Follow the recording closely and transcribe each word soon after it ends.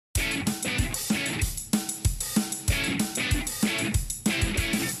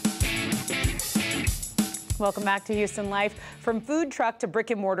Welcome back to Houston Life. From food truck to brick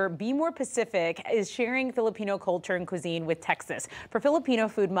and mortar, Be More Pacific is sharing Filipino culture and cuisine with Texas. For Filipino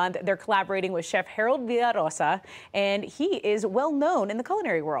Food Month, they're collaborating with Chef Harold Villarosa, and he is well known in the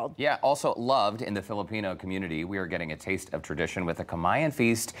culinary world. Yeah, also loved in the Filipino community. We are getting a taste of tradition with a Kamayan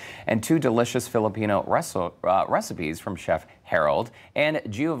feast and two delicious Filipino recipes from Chef Harold and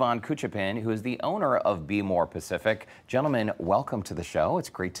Giovan Cuchapin, who is the owner of Be More Pacific. Gentlemen, welcome to the show. It's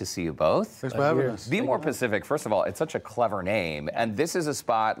great to see you both. Thanks for having us. Be More Pacific, first of all, it's such a clever name. And this is a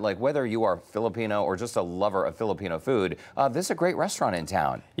spot, like whether you are Filipino or just a lover of Filipino food, this is a great restaurant in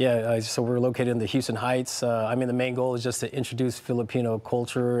town. Yeah, so we're located in the Houston Heights. I mean, the main goal is just to introduce Filipino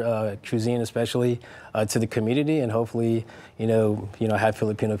culture, cuisine especially, to the community, and hopefully, have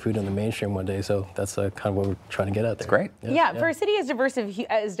Filipino food in the mainstream one day. So that's kind of what we're trying to get at there. It's great. Yeah, for a city as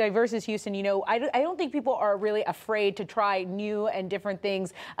diverse as Houston, I don't think people are really afraid to try new and different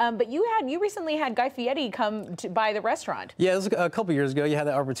things. But you recently had Guy Fieri come by the restaurant. Yeah, it was a couple years ago. You had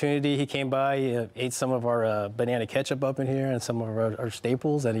the opportunity. He came by, ate some of our banana ketchup up in here and some of our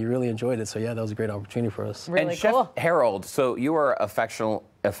staples, and he really enjoyed it. So yeah, that was a great opportunity for us. Really and cool. Chef Harold, so you are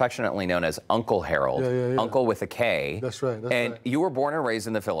affectionately known as Uncle Harold, Uncle with a K. That's right. And you were born and raised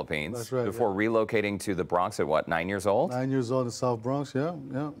in the Philippines. That's right, before relocating to the Bronx at what, 9 years old? 9 years old in South Bronx, yeah.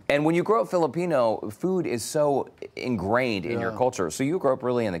 And when you grow up Filipino, food is so ingrained in your culture. So you grew up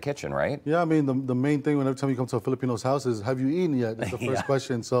really in the kitchen, right? Yeah, I mean, the main thing whenever time you come to a Filipino's house is, have you eaten yet? That's the first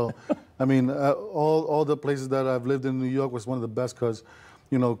question. So, I mean, all the places that I've lived in New York was one of the best because,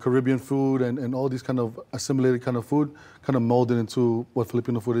 Caribbean food and all these kind of assimilated kind of food kind of molded into what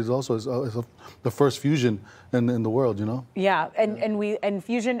Filipino food is also. It's the first fusion in the world, Yeah, and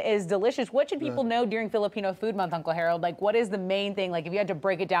fusion is delicious. What should people know during Filipino Food Month, Uncle Harold? Like, what is the main thing? Like, if you had to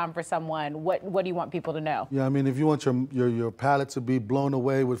break it down for someone, what do you want people to know? Yeah, I mean, if you want your palate to be blown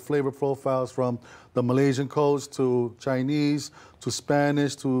away with flavor profiles from the Malaysian coast to Chinese to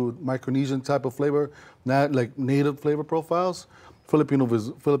Spanish to Micronesian type of flavor, not like native flavor profiles, Filipino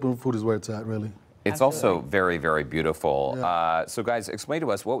food is where it's at, really. It's also very, very beautiful. Yeah. So guys, explain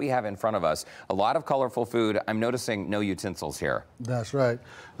to us what we have in front of us. A lot of colorful food. I'm noticing no utensils here. That's right.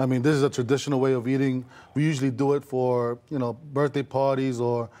 I mean, this is a traditional way of eating. We usually do it for, birthday parties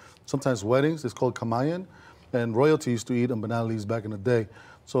or sometimes weddings. It's called Kamayan. And royalty used to eat on banana leaves back in the day.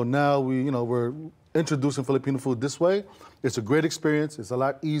 So now we're introducing Filipino food this way. It's a great experience. It's a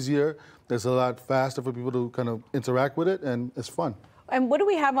lot easier. It's a lot faster for people to kind of interact with it, and it's fun. And what do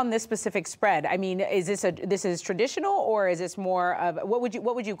we have on this specific spread? I mean, is this is traditional, or is this more of what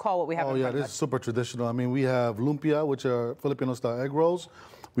would you call what we have? Oh yeah, this is super traditional. I mean, we have lumpia, which are Filipino-style egg rolls.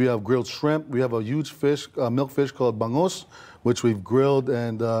 We have grilled shrimp. We have a huge fish, milk fish called bangos, which we've grilled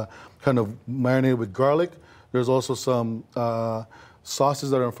and kind of marinated with garlic. There's also some sauces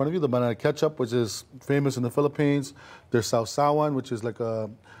that are in front of you. The banana ketchup, which is famous in the Philippines. There's sausawan, which is like a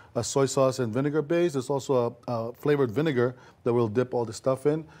soy sauce and vinegar base. There's also a flavored vinegar that we'll dip all the stuff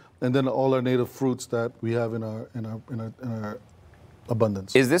in, and then all our native fruits that we have in our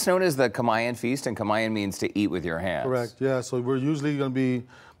abundance. Is this known as the Kamayan Feast? And Kamayan means to eat with your hands. Correct. Yeah. So we're usually going to be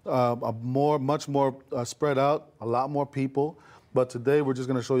much more spread out, a lot more people. But today we're just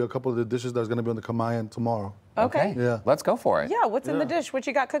going to show you a couple of the dishes that's going to be on the Kamayan tomorrow. Okay. Yeah. Let's go for it. Yeah. What's in the dish? What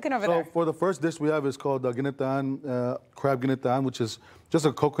you got cooking over there? So for the first dish we have is called ginitaan, crab ginitaan, which is just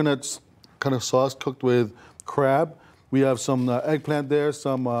a coconut kind of sauce cooked with crab. We have some eggplant there,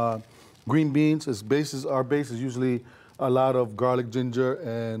 some green beans. Our base is usually a lot of garlic, ginger,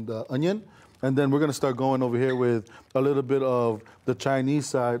 and onion. And then we're going to start going over here with a little bit of the Chinese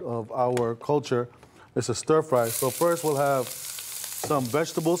side of our culture. It's a stir fry. So first we'll have some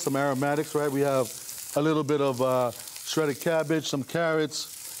vegetables, some aromatics, right? We have a little bit of shredded cabbage, some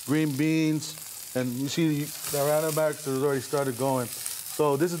carrots, green beans, and you see the aromatics has already started going.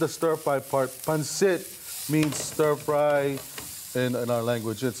 So this is the stir fry part. Pancit means stir fry in our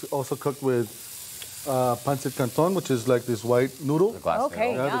language. It's also cooked with pancit canton, which is like this white noodle. The glass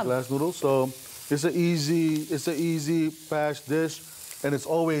noodle. Yeah, the glass noodle. So it's an easy, fast dish, and it's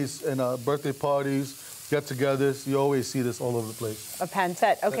always in birthday parties, get-togethers. You always see this all over the place. A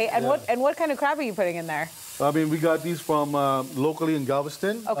pancit. Okay, and what kind of crab are you putting in there? I mean, we got these from locally in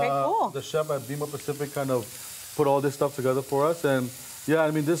Galveston. Okay, cool. The chef at Be More Pacific kind of put all this stuff together for us, and yeah,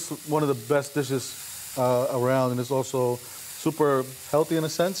 I mean, this is one of the best dishes around, and it's also super healthy in a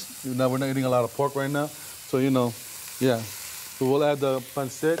sense. Now we're not eating a lot of pork right now, so yeah. So we'll add the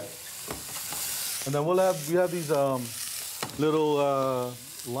pancit, and then we have these little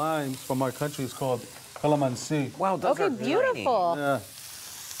limes from our country. It's called calamansi. Wow, those are beautiful. Yeah.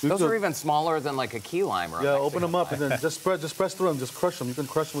 Those are even smaller than like a key lime or a Yeah, Mexican open them up lime. and then just press through them. Just crush them. You can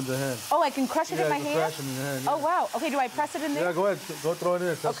crush them with your hand. Oh, I can crush it in my you can hand? crush them in your hand. Oh, wow. Okay, do I press it in there? Yeah, go ahead. Go throw it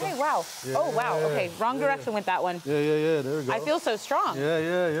in. Tessa. Okay, wow. Yeah, Oh, wow. yeah, Okay, wrong direction with that one. Yeah. There we go. I feel so strong. Yeah.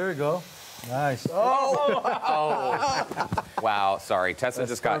 Here we go. Nice. Wow, sorry. Tessa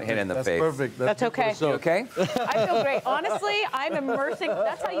just got hit in the face. That's perfect. That's okay. You okay? I feel great. Honestly, I'm immersing.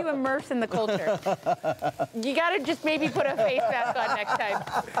 That's how you immerse in the culture. You got to just maybe put a face mask on next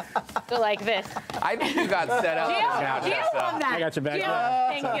time. Go like this. I think you got set up. Gio on that. I got your back.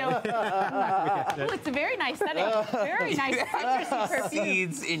 Thank you. Oh, it's a very nice setting. Very nice citrusy perfume.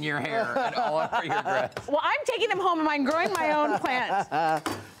 Seeds in your hair and all over your dress. Well, I'm taking them home and I'm growing my own plants.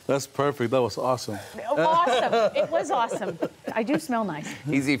 That's perfect. That was awesome. Awesome. It was awesome. I do smell nice.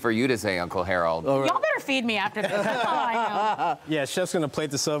 Easy for you to say, Uncle Harold. Y'all better feed me after this. That's all I know. Yeah, chef's gonna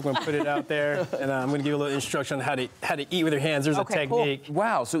plate this up. We're gonna put it out there, and I'm gonna give you a little instruction on how to eat with your hands. There's Okay, a technique.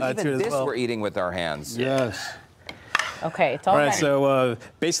 Wow, so even to it as this well. we're eating with our hands. Yes. Okay, it's all All right, ready. so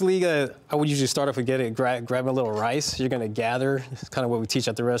basically, I would usually start off with grabbing a little rice. You're gonna gather. It's kind of what we teach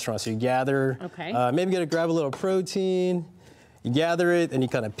at the restaurant. So you gather. Okay. Maybe grab a little protein. You gather it, and you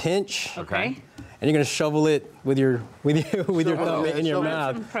kind of pinch. Okay. And you're gonna shovel it with your thumb in your Some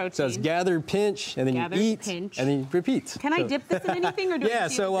mouth. protein. So it's gather, pinch, and then Gather, you eat, pinch. and then you repeat. Can I dip this in anything or do Yeah. I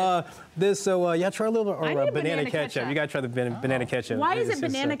see So try a little I need banana ketchup. You gotta try the banana ketchup. Why is it It's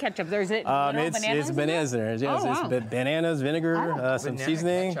banana ketchup? There's it. It's bananas in there. Yeah, Oh, it's wow. bananas, vinegar, some Banana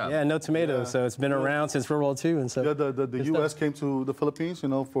seasoning. ketchup. Yeah, no tomatoes. So it's been around since World War II, and so. Yeah, the U.S. came to the Philippines,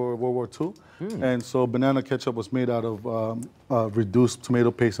 for World War II, and so banana ketchup was made out of reduced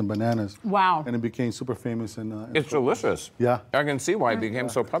tomato paste and bananas. Wow. And it became super famous in It's delicious. Yeah. I can see why it became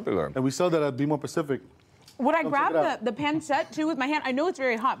so popular. And we sell that at Be More Pacific. Would I check it grab out. the pancetta too with my hand? I know it's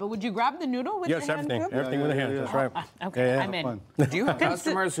very hot, but would you grab the noodle with Yes, your hand everything. too? Everything with a hand. yeah. That's right. Okay, Yeah, yeah. I'm in. Fun. Do you have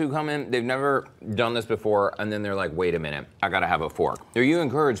customers who come in, they've never done this before, and then they're like, wait a minute, I gotta have a fork? Or you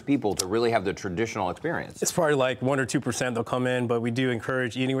encourage people to really have the traditional experience? It's probably like 1 or 2% they'll come in, but we do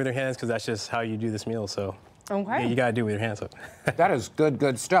encourage eating with your hands because that's just how you do this meal. So Okay. yeah, you gotta do it with your hands. So. That is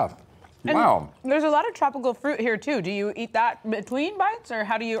good stuff. And Wow. There's a lot of tropical fruit here too. Do you eat that between bites, or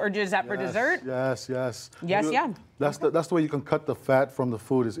how do you, or is that for dessert? Yes. Yes, You- yeah. That's the way you can cut the fat from the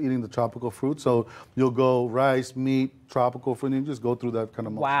food is eating the tropical fruit. So you'll go rice, meat, tropical fruit, and you just go through that kind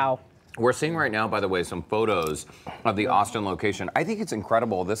of motion. Wow. We're seeing right now, by the way, some photos of the Austin location. I think it's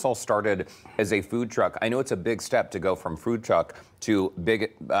incredible. This all started as a food truck. I know it's a big step to go from food truck to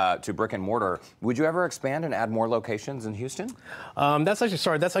brick and mortar. Would you ever expand and add more locations in Houston? That's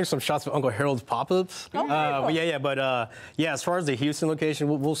actually some shots of Uncle Harold's pop-ups. Oh, very cool. But as far as the Houston location,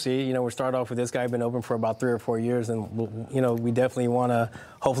 we'll see. We start off with this guy, been open for about 3 or 4 years, and we definitely want to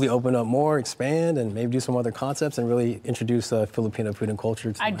hopefully open up more, expand, and maybe do some other concepts and really introduce Filipino food and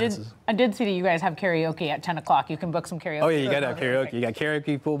culture to the masses. I did see that you guys have karaoke at 10 o'clock. You can book some karaoke. Oh yeah, you got to have karaoke. You got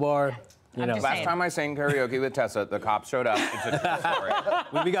karaoke, pool bar. I'm just Last saying. time I sang karaoke with Tessa, the cops showed up. It's a true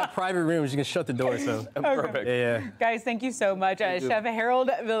story. We got private rooms. You can shut the door. So Perfect. yeah. Guys, thank you so much. Chef Harold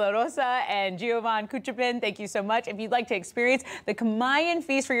Villarosa and Giovan Cuchapin, thank you so much. If you'd like to experience the Kamayan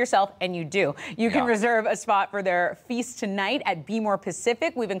Feast for yourself, and you do, you can reserve a spot for their feast tonight at Be More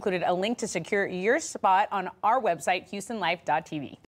Pacific. We've included a link to secure your spot on our website, HoustonLife.tv.